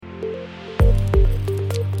Hey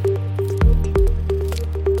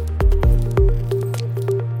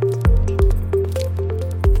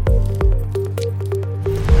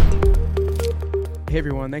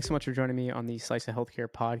everyone, thanks so much for joining me on the Slice of Healthcare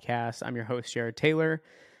podcast. I'm your host, Jared Taylor.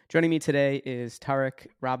 Joining me today is Tariq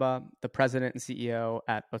Rabah, the president and CEO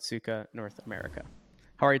at Otsuka North America.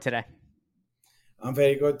 How are you today? I'm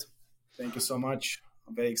very good. Thank you so much.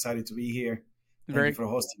 I'm very excited to be here. Thank you for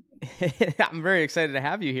hosting me. I'm very excited to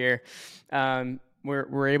have you here.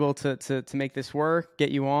 We're able to make this work,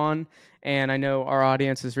 get you on, and I know our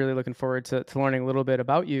audience is really looking forward to learning a little bit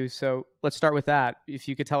about you. So let's start with that. If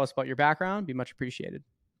you could tell us about your background, be much appreciated.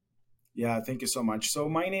 Yeah, thank you so much. So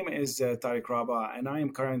my name is Tariq Rabah, and I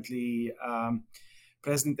am currently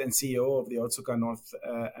president and CEO of the Otsuka North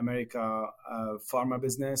America pharma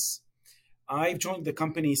business. I've joined the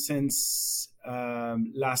company since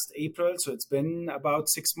last April, so it's been about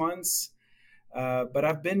 6 months. But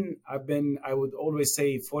I've been, I would always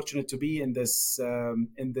say, fortunate to be in this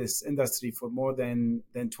industry for more than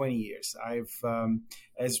 20 years.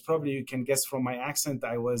 As probably you can guess from my accent,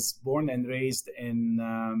 I was born and raised in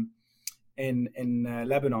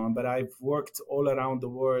Lebanon, but I've worked all around the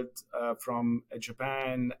world, from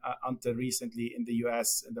Japan until recently in the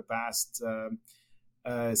U.S. in the past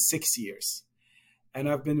 6 years. And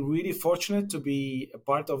I've been really fortunate to be a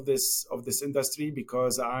part of this industry,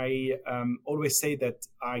 because I always say that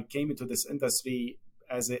I came into this industry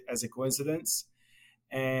as a coincidence,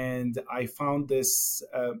 and I found this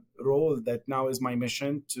role that now is my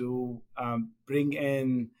mission to bring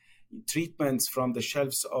in treatments from the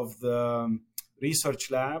shelves of the research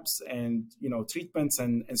labs, and treatments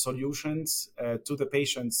and solutions to the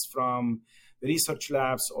patients from the research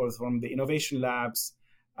labs or from the innovation labs.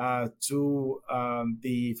 To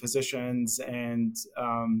the physicians and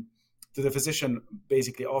to the physician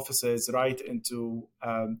basically offices, right into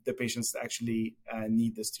the patients that actually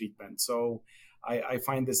need this treatment. So I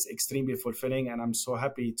find this extremely fulfilling, and I'm so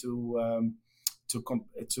happy to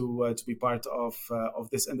be part of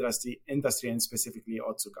this industry, and specifically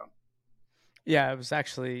Otsuka. Yeah, it was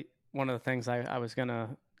actually one of the things I was going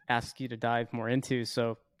to ask you to dive more into.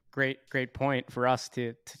 So great point for us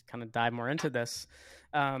to kind of dive more into this.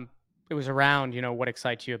 It was around, what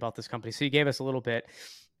excites you about this company. So you gave us a little bit.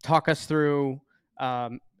 Talk us through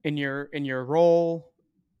in your role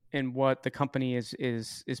and what the company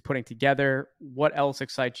is putting together. What else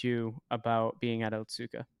excites you about being at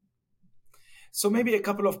Otsuka? So maybe a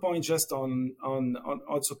couple of points just on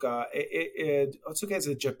Otsuka. Otsuka is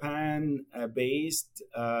a Japan-based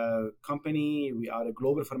company. We are a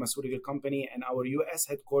global pharmaceutical company, and our U.S.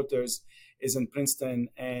 headquarters is in Princeton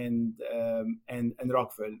and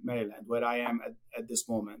Rockville, Maryland, where I am at this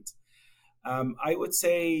moment. I would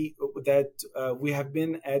say that we have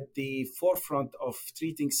been at the forefront of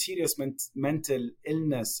treating serious mental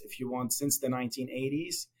illness, if you want, since the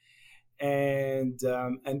 1980s. And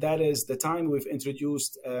that is the time we've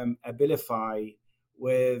introduced Abilify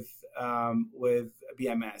with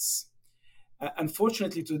BMS.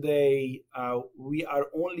 Unfortunately, today we are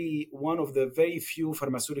only one of the very few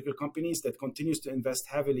pharmaceutical companies that continues to invest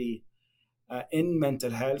heavily in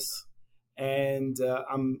mental health. And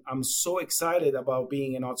I'm so excited about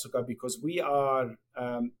being in Otsuka, because we are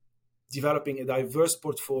developing a diverse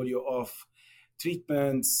portfolio of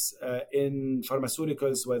treatments in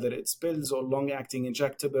pharmaceuticals, whether it's pills or long-acting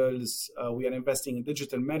injectables. We are investing in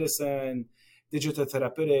digital medicine, digital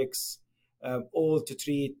therapeutics, all to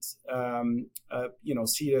treat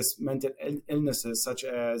serious mental illnesses such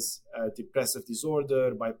as depressive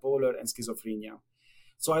disorder, bipolar, and schizophrenia.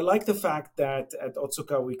 So I like the fact that at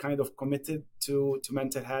Otsuka we kind of committed to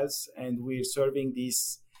mental health, and we're serving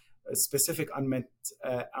these specific unmet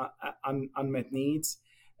needs.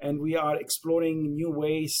 And we are exploring new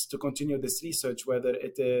ways to continue this research, whether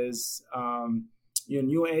it is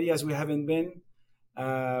new areas we haven't been,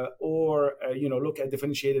 or look at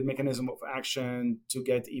differentiated mechanism of action to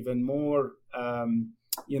get even more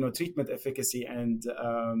treatment efficacy and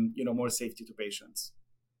more safety to patients.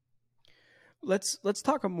 Let's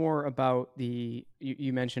talk more about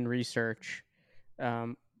you mentioned research.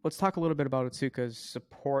 Let's talk a little bit about Otsuka's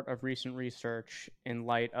support of recent research in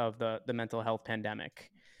light of the mental health pandemic.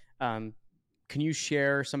 Can you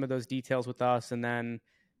share some of those details with us, and then,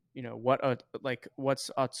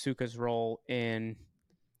 what's Otsuka's role in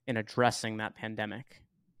addressing that pandemic?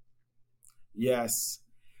 Yes.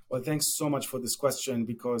 Well, thanks so much for this question,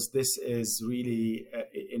 because this is really,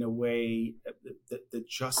 in a way, the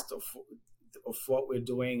gist of what we're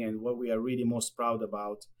doing and what we are really most proud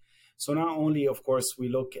about. So not only, of course, we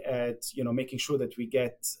look at making sure that we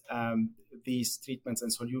get these treatments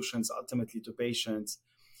and solutions ultimately to patients,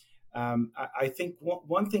 I think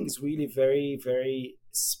one thing is really very, very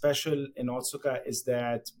special in Otsuka is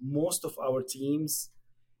that most of our teams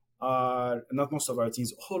are not most of our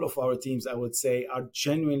teams, all of our teams, I would say, are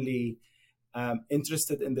genuinely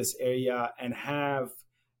interested in this area and have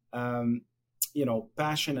um,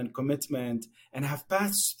 passion and commitment, and have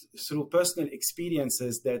passed through personal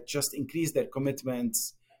experiences that just increase their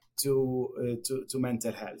commitments to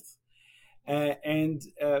mental health.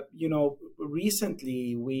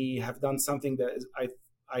 Recently we have done something that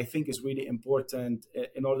I think is really important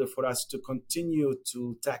in order for us to continue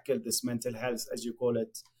to tackle this mental health, as you call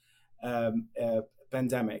it,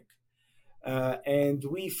 pandemic. And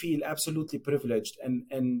we feel absolutely privileged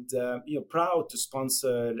and proud to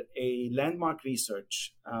sponsor a landmark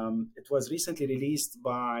research. It was recently released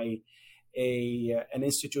by an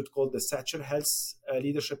institute called the Satcher Health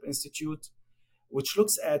Leadership Institute, which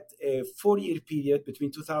looks at a 4-year period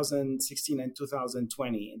between 2016 and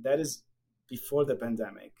 2020. That is before the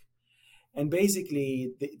pandemic. And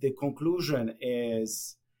basically, the conclusion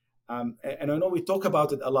is, and I know we talk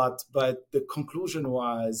about it a lot, but the conclusion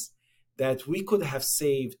was that we could have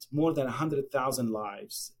saved more than 100,000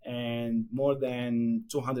 lives and more than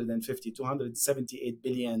 278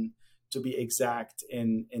 billion, to be exact,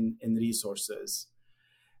 in resources.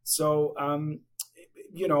 So, I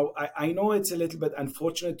know it's a little bit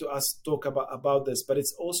unfortunate to us talk about this, but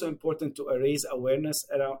it's also important to raise awareness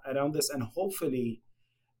around this, and hopefully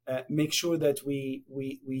make sure that we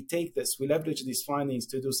take this, we leverage these findings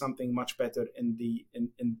to do something much better in the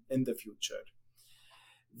future.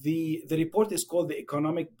 The report is called "The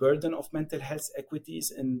Economic Burden of Mental Health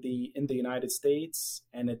Equities in the United States,"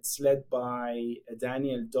 and it's led by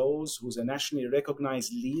Daniel Dose, who's a nationally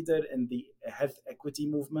recognized leader in the health equity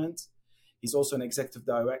movement. He's also an executive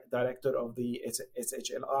director of the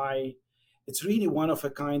SHLI. It's really one of a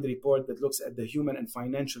kind report that looks at the human and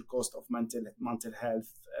financial cost of mental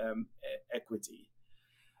health equity.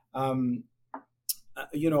 So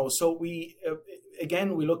we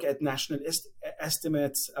look at national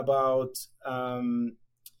estimates about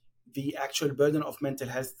the actual burden of mental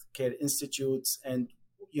health care institutes, and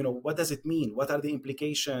what does it mean? What are the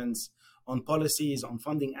implications on policies, on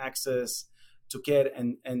funding access to care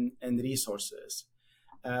and resources?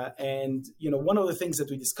 One of the things that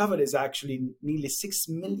we discovered is actually nearly 6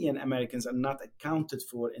 million Americans are not accounted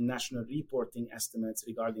for in national reporting estimates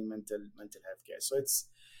regarding mental health care. So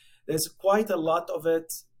there's quite a lot of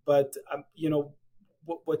it, but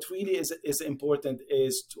what really is important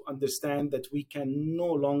is to understand that we can no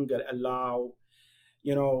longer allow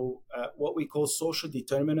what we call social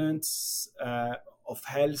determinants of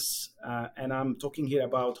health, and I'm talking here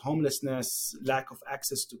about homelessness, lack of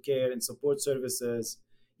access to care and support services,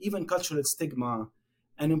 even cultural stigma,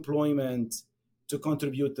 unemployment, to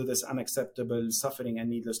contribute to this unacceptable suffering and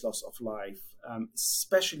needless loss of life,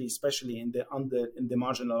 especially in the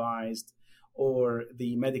marginalized or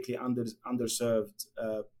the medically underserved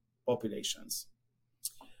populations.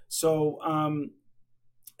 So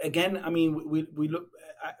again, I mean,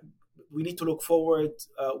 we need to look forward.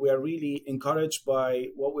 We are really encouraged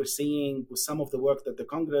by what we're seeing with some of the work that the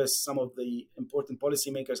Congress, some of the important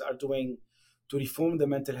policymakers are doing to reform the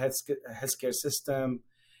mental healthcare system.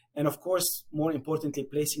 And of course, more importantly,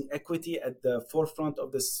 placing equity at the forefront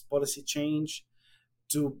of this policy change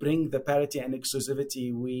to bring the parity and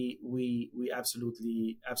exclusivity we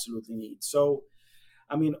absolutely need. So,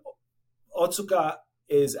 I mean, Otsuka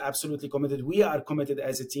is absolutely committed. We are committed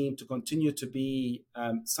as a team to continue to be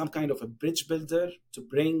some kind of a bridge builder, to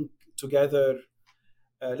bring together,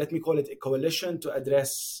 let me call it a coalition, to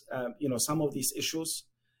address some of these issues,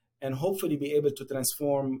 and hopefully be able to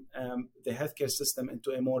transform the healthcare system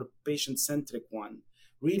into a more patient-centric one,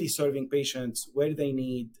 really serving patients where they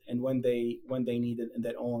need and when they need it in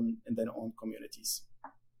their own communities.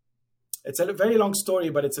 It's a very long story,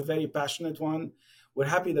 but it's a very passionate one. We're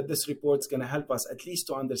happy that this report is going to help us at least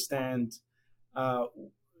to understand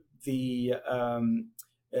the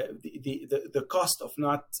cost of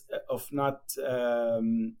not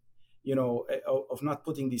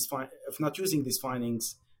using these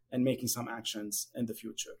findings and making some actions in the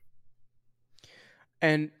future.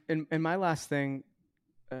 And my last thing,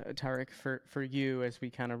 Tariq, for you as we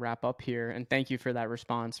kind of wrap up here, and thank you for that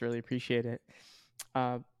response. Really appreciate it.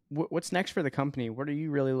 What's next for the company? What are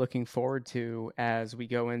you really looking forward to as we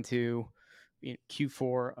go into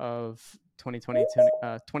Q4 of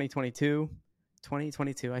 2022?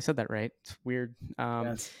 I said that right. It's weird.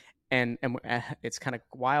 Yes. And it's kind of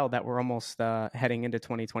wild that we're almost heading into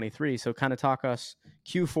 2023. So kind of talk us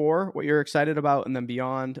Q4, what you're excited about, and then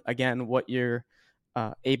beyond, again, what you're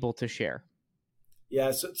able to share.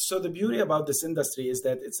 Yeah. So the beauty about this industry is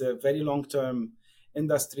that it's a very long-term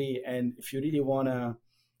industry, and if you really want to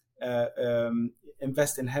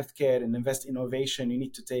invest in healthcare and invest in innovation, you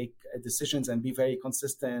need to take decisions and be very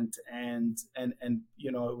consistent and I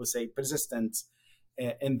would say persistent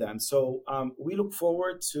in them. So we look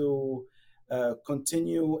forward to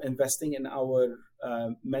continue investing in our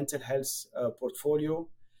mental health portfolio,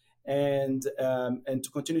 and to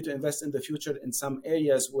continue to invest in the future in some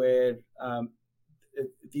areas where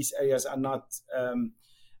these areas are not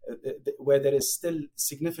where there is still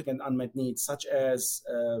significant unmet needs, such as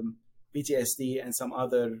PTSD and some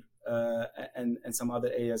other and some other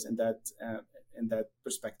areas in that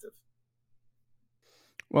perspective.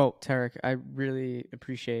 Well, Tarek, I really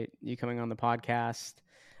appreciate you coming on the podcast.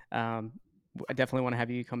 I definitely want to have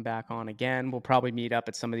you come back on again. We'll probably meet up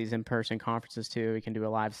at some of these in-person conferences too. We can do a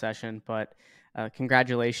live session. But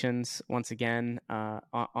congratulations once again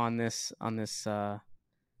on this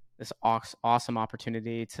awesome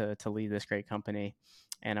opportunity to lead this great company.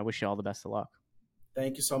 And I wish you all the best of luck.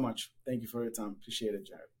 Thank you so much. Thank you for your time. Appreciate it,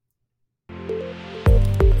 Jared.